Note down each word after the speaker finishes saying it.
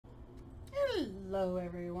Hello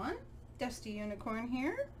everyone, Dusty Unicorn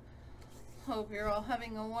here. Hope you're all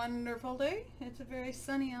having a wonderful day. It's very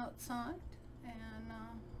sunny outside and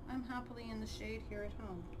I'm happily in the shade here at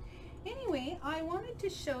home. Anyway, I wanted to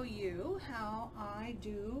show you how I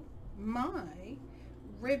do my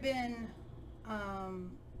ribbon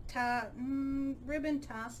ribbon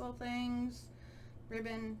tassel things,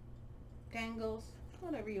 ribbon dangles,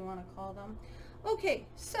 whatever you want to call them. Okay,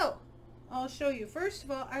 so I'll show you. First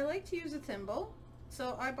of all, I like to use a thimble.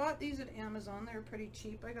 So I bought these at Amazon. They're pretty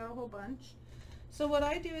cheap. I got a whole bunch. So what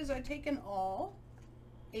I do is I take an awl,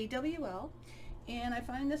 A-W-L, and I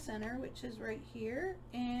find the center, which is right here,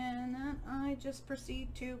 and then I just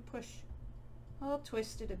proceed to push. I'll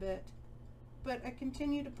twist it a bit, but I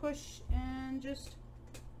continue to push and just,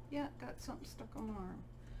 yeah, got something stuck on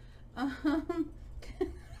my arm.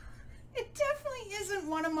 It definitely isn't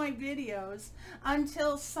one of my videos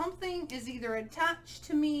until something is either attached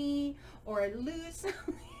to me or I lose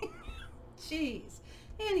something. Jeez.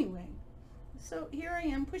 Anyway, so here I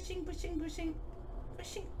am pushing.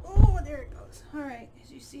 Oh, there it goes. All right,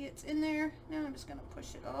 as you see, it's in there. Now I'm just going to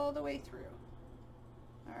push it all the way through.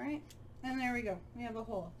 All right, and there we go. We have a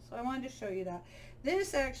hole. So I wanted to show you that.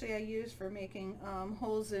 This actually I use for making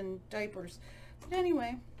holes in diapers. But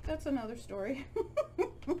anyway, that's another story.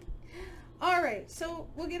 All right, so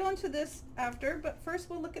we'll get onto this after, but first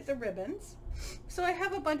we'll look at the ribbons. So I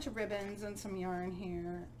have a bunch of ribbons and some yarn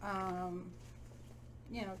here.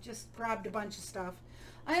 You know, just grabbed a bunch of stuff.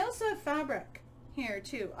 I also have fabric here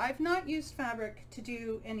too. I've not used fabric to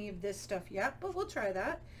do any of this stuff yet, but we'll try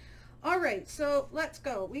that. All right, so let's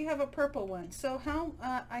go. We have a purple one. So how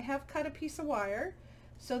I have cut a piece of wire.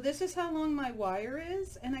 So this is how long my wire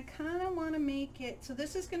is, and I kind of want to make it, so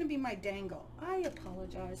this is going to be my dangle. I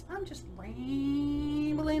apologize. I'm just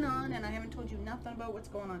rambling on, and I haven't told you nothing about what's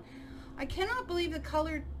going on. I cannot believe the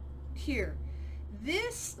color here.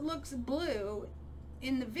 This looks blue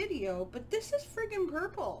in the video, but this is friggin'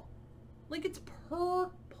 purple. Like, it's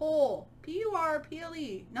purple.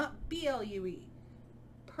 P-U-R-P-L-E, not B-L-U-E.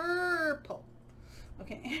 Purple.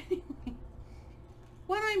 Okay, anyway.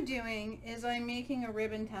 What I'm doing is I'm making a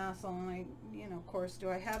ribbon tassel, and you know, of course, do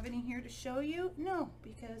I have any here to show you? No,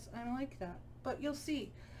 because I'm like that. But you'll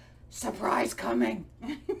see. Surprise coming!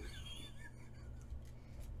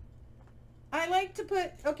 I like to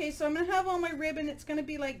put, okay, so I'm going to have all my ribbon. It's going to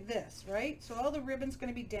be like this, right? So all the ribbon's going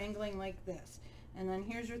to be dangling like this. And then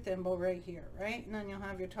here's your thimble right here, right? And then you'll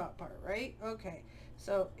have your top part, right? Okay,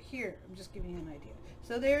 so here, I'm just giving you an idea.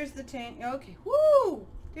 So there's the okay, woo!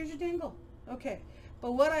 There's your dangle. Okay.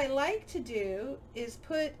 But what I like to do is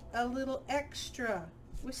put a little extra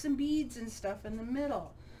with some beads and stuff in the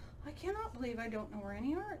middle. I cannot believe I don't know where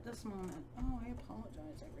any are at this moment. Oh, I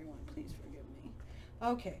apologize, everyone. Please forgive me.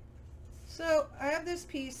 Okay, so I have this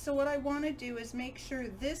piece. So what I want to do is make sure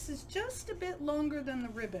this is just a bit longer than the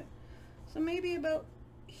ribbon. So maybe about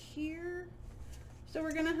here. So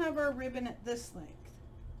we're going to have our ribbon at this length.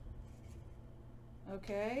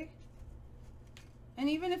 Okay. And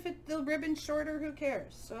even if the ribbon's shorter, who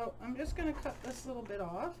cares? So I'm just going to cut this little bit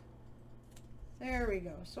off. There we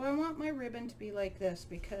go. So I want my ribbon to be like this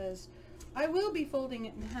because I will be folding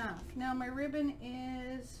it in half. Now my ribbon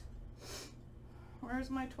is, where's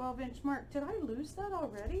my 12-inch mark? Did I lose that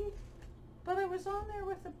already? But I was on there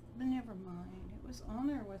with a, never mind. It was on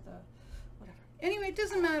there with a, whatever. Anyway, it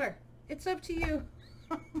doesn't matter. It's up to you.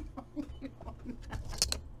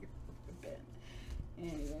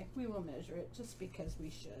 Anyway, we will measure it just because we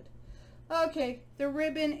should. Okay, the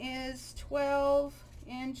ribbon is 12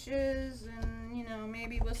 inches and, you know,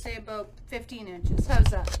 maybe we'll say about 15 inches. How's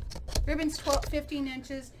that? Ribbon's 15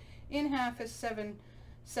 inches. In half is 7.5.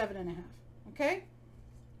 Okay?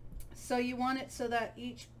 So you want it so that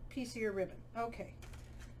each piece of your ribbon. Okay.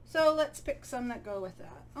 So let's pick some that go with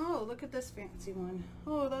that. Oh, look at this fancy one.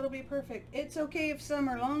 Oh, that'll be perfect. It's okay if some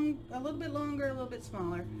are long, a little bit longer, a little bit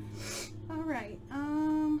smaller. All right.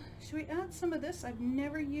 Should we add some of this? I've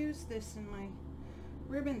never used this in my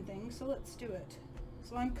ribbon thing, so let's do it.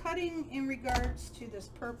 So I'm cutting in regards to this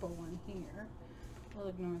purple one here. We'll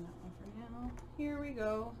ignore that one for now. Here we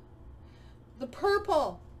go. The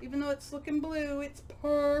purple, even though it's looking blue, it's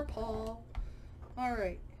purple. All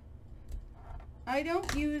right. I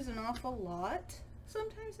don't use an awful lot.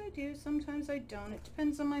 Sometimes I do, sometimes I don't. It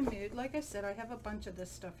depends on my mood. Like I said, I have a bunch of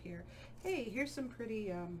this stuff here. Hey, here's some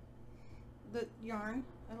pretty, the yarn.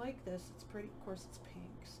 I like this. It's pretty. Of course, it's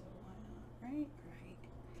pink, so why not, right?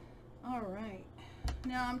 Right. All right.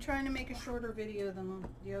 Now, I'm trying to make a shorter video than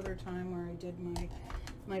the other time where I did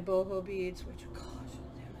my boho beads, which, gosh,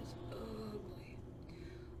 that is ugly.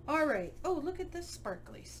 All right. Oh, look at this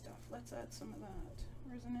sparkly stuff. Let's add some of that.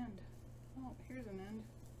 Where's an end? Oh, here's an end.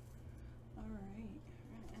 All right,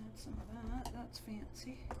 we're gonna add some of that. That's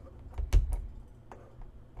fancy.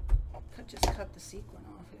 Could just cut the sequin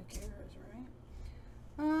off. Who cares, right?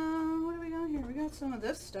 What do we got here? We got some of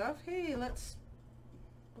this stuff. Hey, let's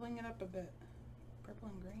bling it up a bit. Purple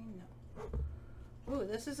and green. No. Ooh,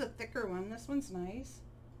 this is a thicker one. This one's nice.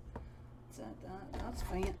 Is that? That's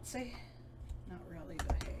fancy. Not really,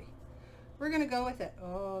 but hey, we're gonna go with it.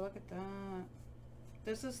 Oh, look at that.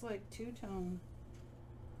 This is like two-tone.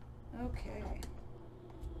 Okay.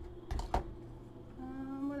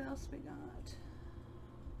 What else we got?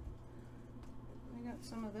 We got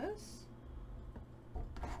some of this.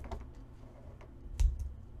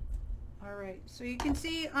 All right, so you can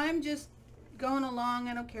see I'm just going along.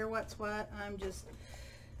 I don't care what's what. I'm just,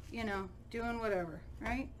 you know, doing whatever,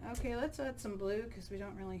 right? Okay, let's add some blue because we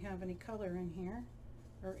don't really have any color in here,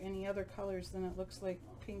 or any other colors than it looks like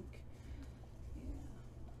pink.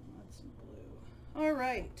 Yeah, add some blue. All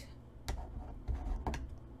right.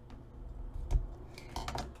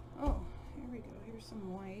 Oh, here we go. Here's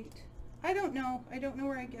some white. I don't know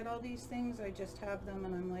where I get all these things. I just have them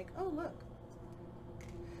and I'm like, oh, look.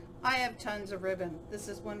 I have tons of ribbon. This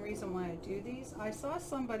is one reason why I do these. I saw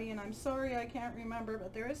somebody, and I'm sorry I can't remember,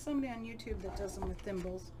 but there is somebody on YouTube that does them with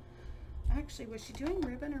thimbles. Actually, was she doing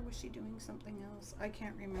ribbon or was she doing something else? I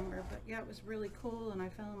can't remember, but yeah, it was really cool and I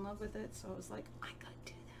fell in love with it, so I was like, I could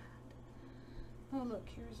do that. Oh, look,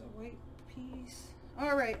 here's a white piece.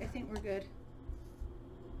 All right, I think we're good.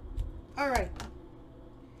 All right.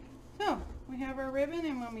 So we have our ribbon,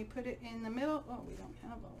 and when we put it in the middle, oh, we don't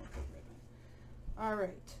have all of the ribbon. All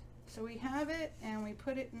right. So we have it and we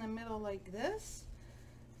put it in the middle like this.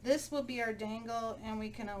 This will be our dangle, and we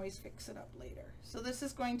can always fix it up later. So this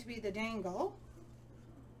is going to be the dangle.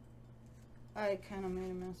 I kind of made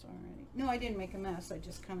a mess already. No, I didn't make a mess. I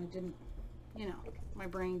just kind of didn't, you know, my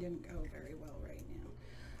brain didn't go very well right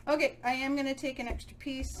now. Okay, I am going to take an extra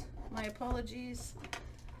piece. My apologies.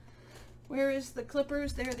 Where is the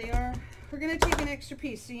clippers? There they are. We're going to take an extra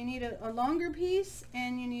piece. So you need a longer piece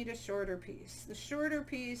and you need a shorter piece. The shorter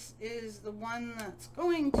piece is the one that's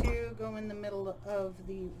going to go in the middle of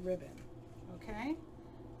the ribbon. Okay?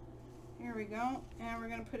 Here we go. And we're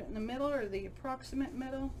going to put it in the middle, or the approximate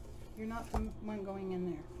middle. You're not the one going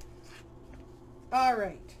in there. All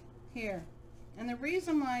right. Here. And the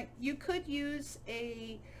reason why you could use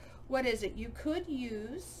a, what is it? You could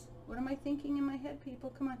use... What am I thinking in my head,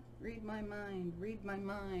 people? Come on, read my mind,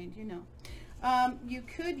 you know. You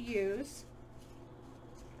could use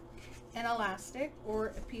an elastic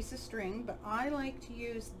or a piece of string, but I like to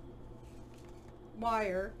use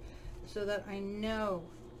wire so that I know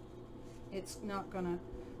it's not gonna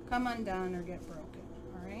come undone or get broken,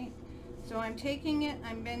 all right? So I'm taking it,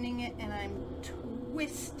 I'm bending it, and I'm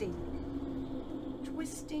twisting.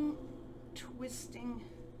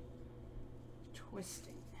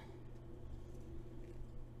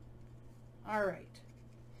 All right,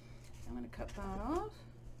 I'm going to cut that off.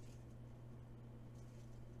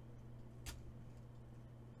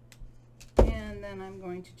 And then I'm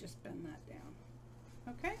going to just bend that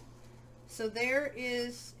down. Okay, so there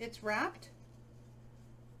is, it's wrapped.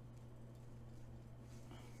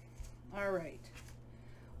 All right,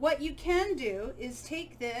 what you can do is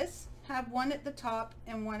take this, have one at the top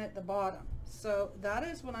and one at the bottom. So that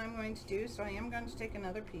is what I'm going to do. So I am going to take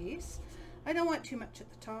another piece. I don't want too much at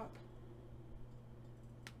the top.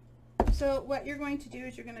 So what you're going to do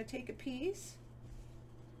is you're going to take a piece,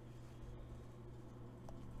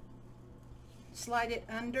 slide it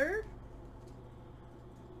under,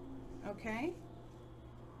 okay,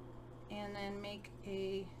 and then make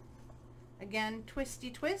a, again,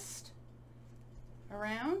 twisty twist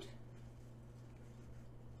around.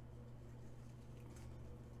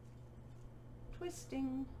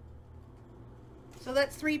 Twisting. So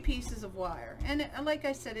that's 3 pieces of wire, and like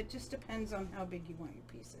I said, it just depends on how big you want your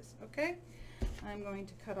pieces. Okay, I'm going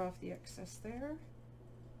to cut off the excess there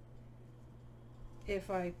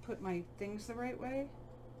if I put my things the right way.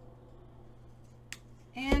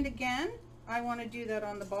 And again, I want to do that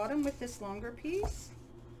on the bottom with this longer piece.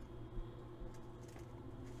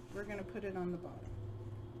 We're going to put it on the bottom.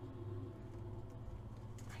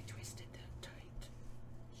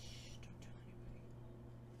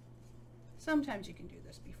 Sometimes you can do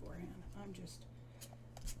this beforehand. I'm just,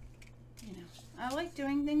 you know, I like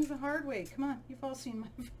doing things the hard way. Come on, you've all seen my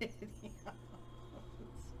videos.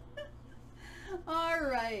 All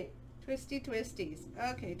right, twisty twisties.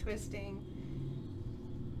 Okay, twisting.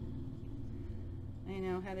 I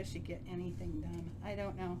know, how does she get anything done? I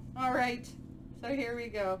don't know. All right, so here we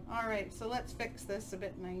go. All right, so let's fix this a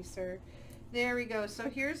bit nicer. There we go. So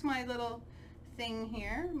here's my little thing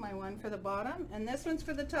here, my one for the bottom, and this one's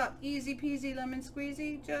for the top. Easy peasy lemon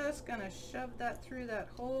squeezy. Just gonna shove that through that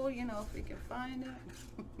hole, you know, if we can find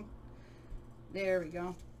it. There we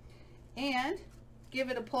go. And give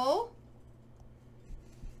it a pull,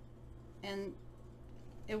 and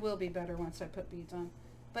it will be better once I put beads on.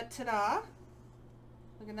 But ta-da!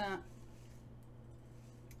 Look at that.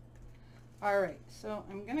 Alright, so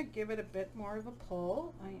I'm gonna give it a bit more of a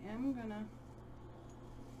pull. I am gonna,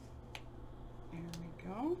 there we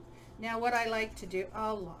go. Now what I like to do,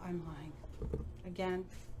 oh, I'm lying. Again,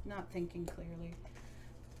 not thinking clearly.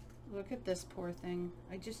 Look at this poor thing.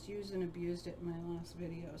 I just used and abused it in my last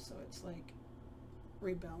video, so it's like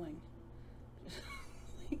rebelling.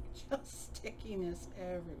 Like just stickiness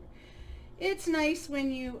everywhere. It's nice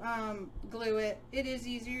when you glue it. It is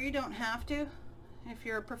easier. You don't have to if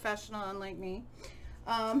you're a professional unlike me.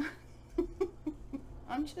 I'm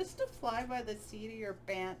just a fly by the seat of your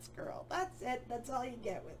pants girl. That's it. That's all you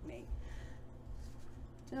get with me.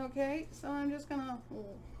 Okay, so I'm just gonna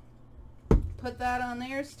put that on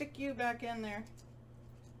there, stick you back in there.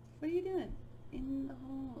 What are you doing? In the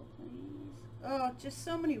hole, please. Oh, just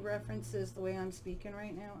so many references the way I'm speaking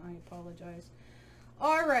right now. I apologize.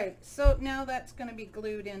 All right, so now that's going to be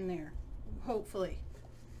glued in there. Hopefully.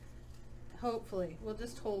 Hopefully. We'll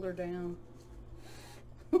just hold her down.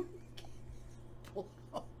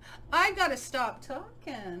 I got to stop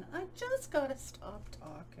talking. I just got to stop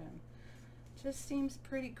talking. Just seems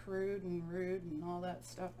pretty crude and rude and all that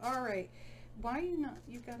stuff. All right. Why are you not?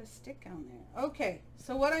 You got a stick on there. Okay,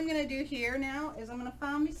 so what I'm going to do here now is I'm going to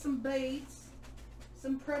find me some beads.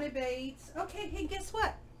 Some pretty beads. Okay, hey, guess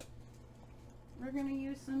what? We're going to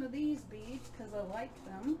use some of these beads because I like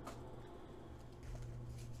them.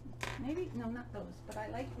 Maybe, no, not those, but I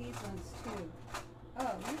like these ones too.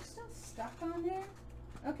 Oh, you're still stuck on there?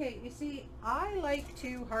 Okay, you see, I like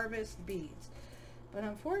to harvest beads, but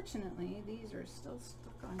unfortunately, these are still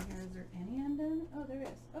stuck on here. Is there any end in? Oh, there is.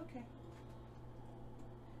 Okay.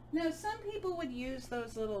 Now, some people would use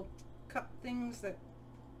those little cup things that,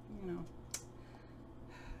 you know,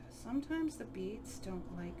 sometimes the beads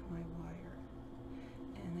don't like my wire,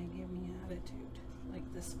 and they give me attitude,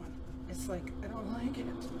 like this one. It's like, I don't like it.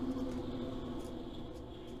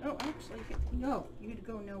 Oh, actually, no, you'd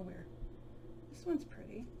go nowhere. This one's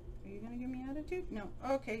pretty. Are you going to give me attitude? No.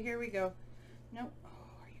 Okay, here we go. No.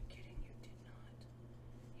 Oh, are you kidding? You did not.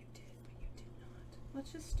 You did, but you did not.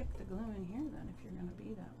 Let's just stick the glue in here then if you're going to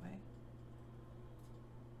be that way.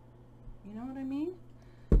 You know what I mean?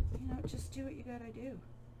 You know, just do what you got to do.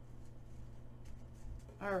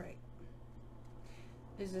 All right.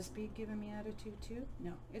 Is this bead giving me attitude too?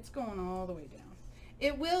 No, it's going all the way down.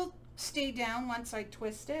 It will stay down once I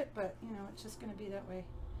twist it, but you know, it's just going to be that way.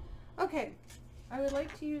 Okay, I would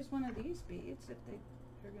like to use one of these beads if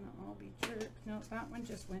they're going to all be jerked. No, that one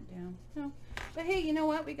just went down. No, but hey, you know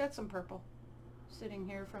what? We got some purple sitting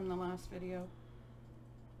here from the last video.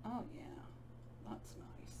 Oh yeah, that's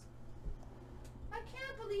nice. I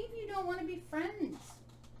can't believe you don't want to be friends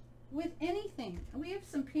with anything. And we have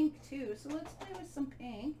some pink too, so let's play with some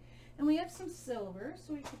pink. And we have some silver,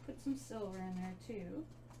 so we could put some silver in there too.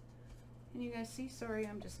 Can you guys see? Sorry,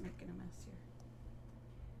 I'm just making a mess here.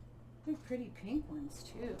 They're pretty pink ones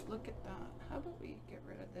too. Look at that. How about we get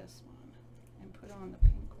rid of this one and put on the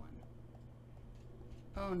pink one?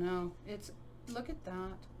 Oh no, it's, look at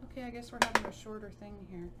that. Okay, I guess we're having a shorter thing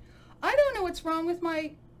here. I don't know what's wrong with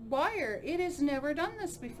my wire. It has never done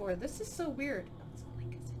this before. This is so weird.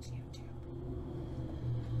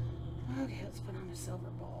 Okay, let's put on a silver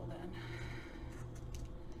ball then.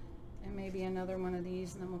 And maybe another one of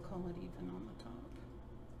these, and then we'll call it even on the top.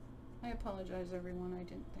 I apologize, everyone. I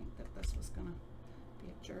didn't think that this was going to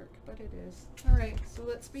be a jerk, but it is. All right, so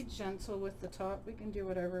let's be gentle with the top. We can do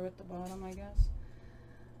whatever with the bottom, I guess.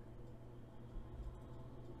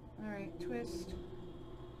 All right, twist.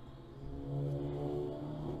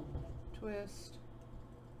 Twist.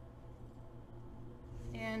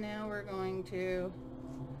 And now we're going to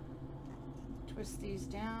twist these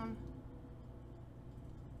down,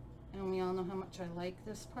 and we all know how much I like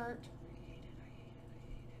this part. I hate it, I hate it, I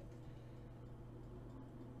hate it.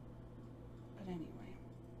 But anyway.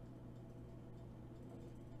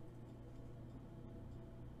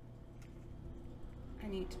 I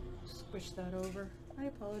need to squish that over. I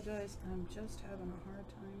apologize, I'm just having a hard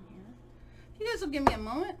time here. If you guys will give me a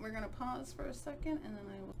moment, we're going to pause for a second, and then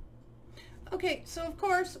I will. Okay, so of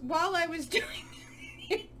course, while I was doing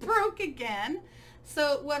it broke again.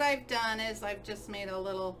 So what I've done is I've just made a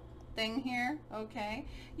little thing here. Okay,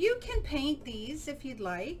 you can paint these if you'd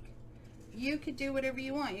like. You could do whatever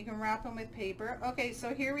you want. You can wrap them with paper. Okay,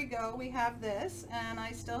 so here we go. We have this, and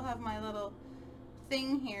I still have my little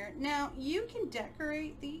thing here. Now you can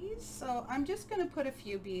decorate these, so I'm just going to put a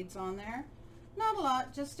few beads on there. Not a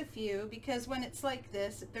lot, just a few, because when it's like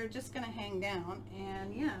this, they're just going to hang down.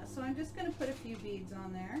 And yeah, so I'm just going to put a few beads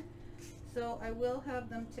on there. So I will have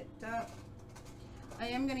them tipped up. I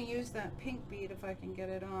am going to use that pink bead if I can get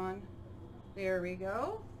it on. There we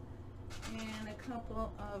go. And a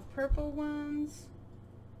couple of purple ones.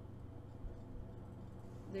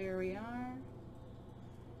 There we are.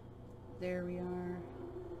 There we are.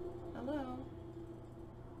 Hello.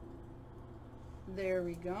 There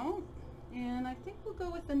we go. And I think we'll go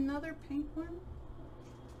with another pink one.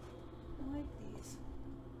 I like these.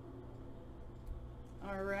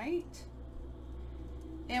 All right.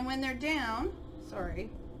 And when they're down,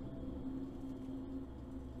 sorry.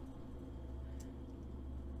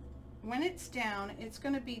 When it's down, it's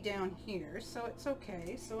going to be down here, so it's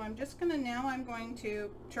okay. So I'm just going to, now I'm going to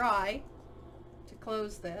try to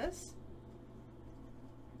close this.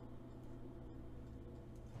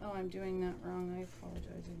 Oh, I'm doing that wrong. I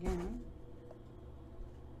apologize again.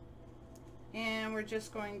 And we're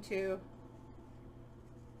just going to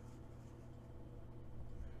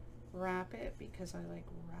wrap it because I like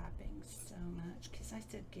wrapping so much, because I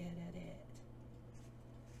said get at it.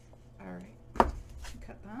 All right,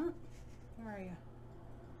 cut that. Where are you?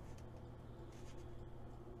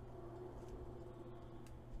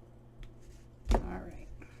 All right,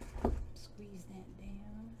 squeeze that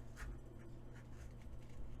down.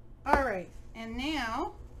 All right, and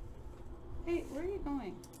now, hey, where are you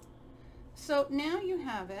going? So now you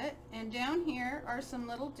have it, and down here are some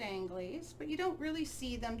little danglies, but you don't really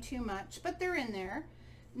see them too much, but they're in there.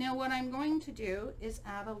 Now what I'm going to do is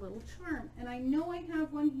add a little charm, and I know I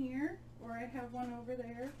have one here, or I have one over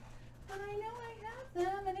there, but I know I have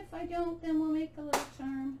them, and if I don't, then we'll make a little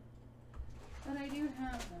charm, but I do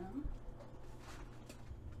have them.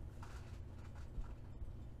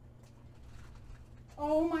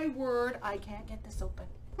 Oh my word, I can't get this open.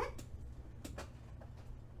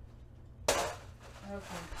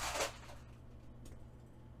 Okay.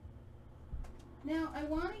 Now I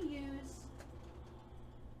want to use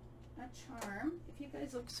a charm. If you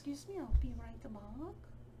guys will excuse me, I'll be right back.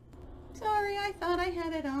 Sorry, I thought I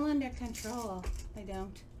had it all under control. I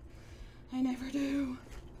don't. I never do.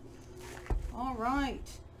 All right.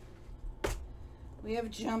 We have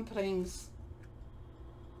jump rings.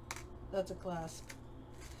 That's a clasp.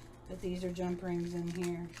 But these are jump rings in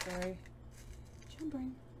here. Sorry. Jump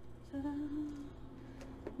ring. Ta-da.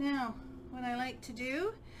 Now, what I like to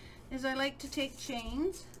do is I like to take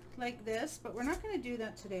chains like this, but we're not going to do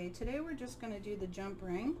that today. Today we're just going to do the jump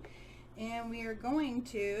ring, and we are going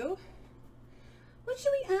to, what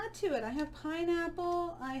should we add to it? I have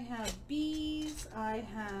pineapple, I have bees, I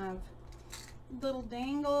have little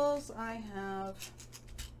dangles, I have,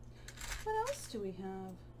 what else do we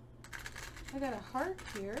have? I got a heart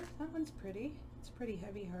here. That one's pretty. It's a pretty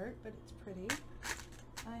heavy heart, but it's pretty.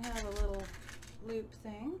 I have a little loop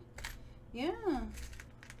thing. Yeah.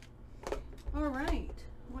 All right.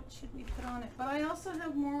 What should we put on it? But I also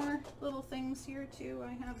have more little things here too.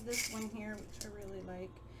 I have this one here, which I really like.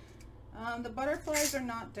 The butterflies are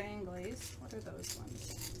not danglies. What are those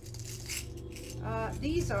ones?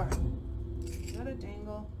 These are. Is that a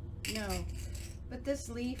dangle? No. But this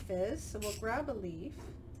leaf is. So we'll grab a leaf.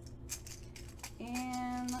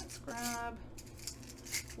 And let's grab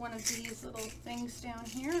one of these little things down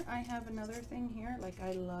here. I have another thing here. Like,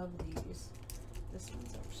 I love these. This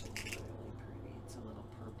one's actually really pretty. It's a little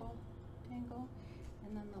purple dangle.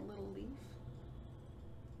 And then the little leaf.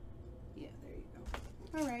 Yeah, there you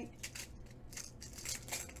go. All right.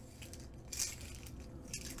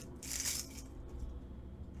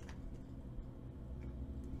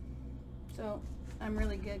 So, I'm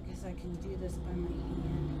really good because I can do this by my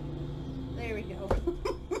hand. There we go.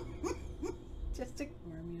 Just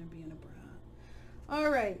ignore me, I'm being a brat. All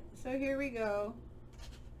right, so here we go.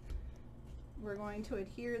 We're going to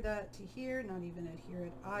adhere that to here, not even adhere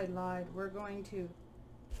it, I lied. We're going to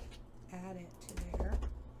add it to there.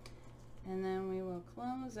 And then we will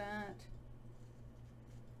close that.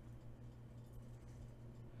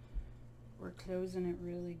 We're closing it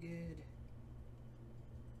really good.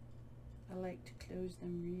 I like to close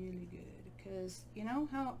them really good because you know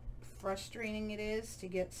how frustrating it is to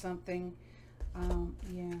get something.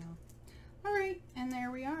 Yeah. All right, and there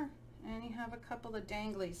we are. And you have a couple of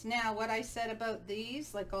danglies. Now, what I said about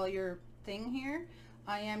these, like all your thing here,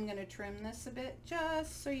 I am going to trim this a bit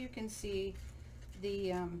just so you can see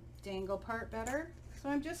the dangle part better. So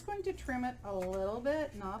I'm just going to trim it a little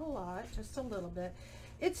bit, not a lot, just a little bit.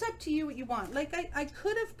 It's up to you what you want. Like I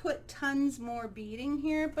could have put tons more beading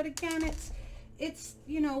here, but again, it's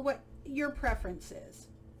you know what your preference is.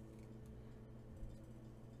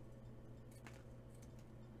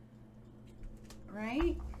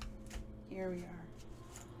 Right? Here we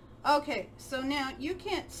are. Okay, so now you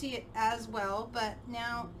can't see it as well, but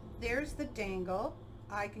now there's the dangle.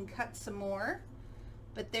 I can cut some more,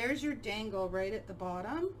 but there's your dangle right at the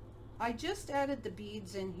bottom. I just added the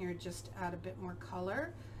beads in here just to add a bit more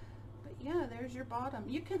color. But yeah, there's your bottom.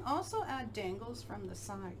 You can also add dangles from the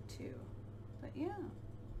side too. But yeah.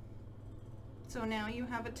 So now you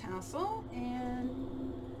have a tassel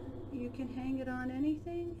and you can hang it on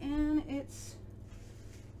anything, and it's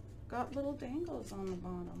got little dangles on the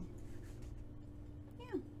bottom.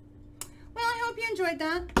 Yeah. Well, I hope you enjoyed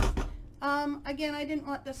that. Again, I didn't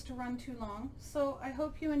want this to run too long, so I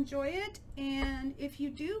hope you enjoy it, and if you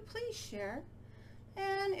do, please share.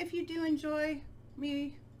 And if you do enjoy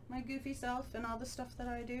me, my goofy self, and all the stuff that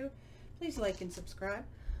I do, please like and subscribe.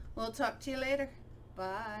 We'll talk to you later.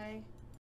 Bye.